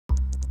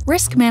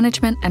Risk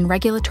management and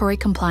regulatory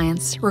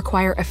compliance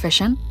require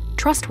efficient,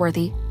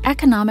 trustworthy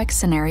economic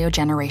scenario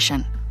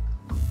generation.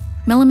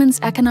 Milliman's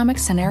Economic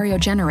Scenario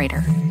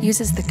Generator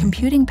uses the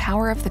computing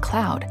power of the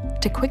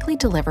cloud to quickly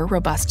deliver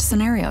robust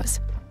scenarios.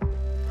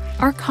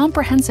 Our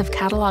comprehensive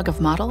catalog of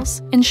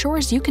models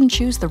ensures you can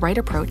choose the right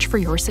approach for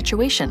your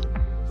situation.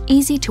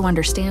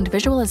 Easy-to-understand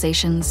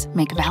visualizations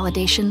make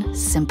validation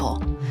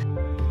simple.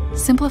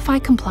 Simplify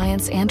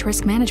compliance and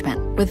risk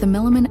management with the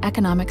Milliman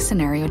Economic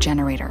Scenario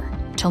Generator.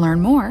 To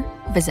learn more,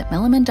 visit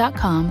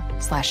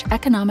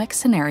milliman.com/economic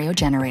scenario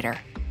generator.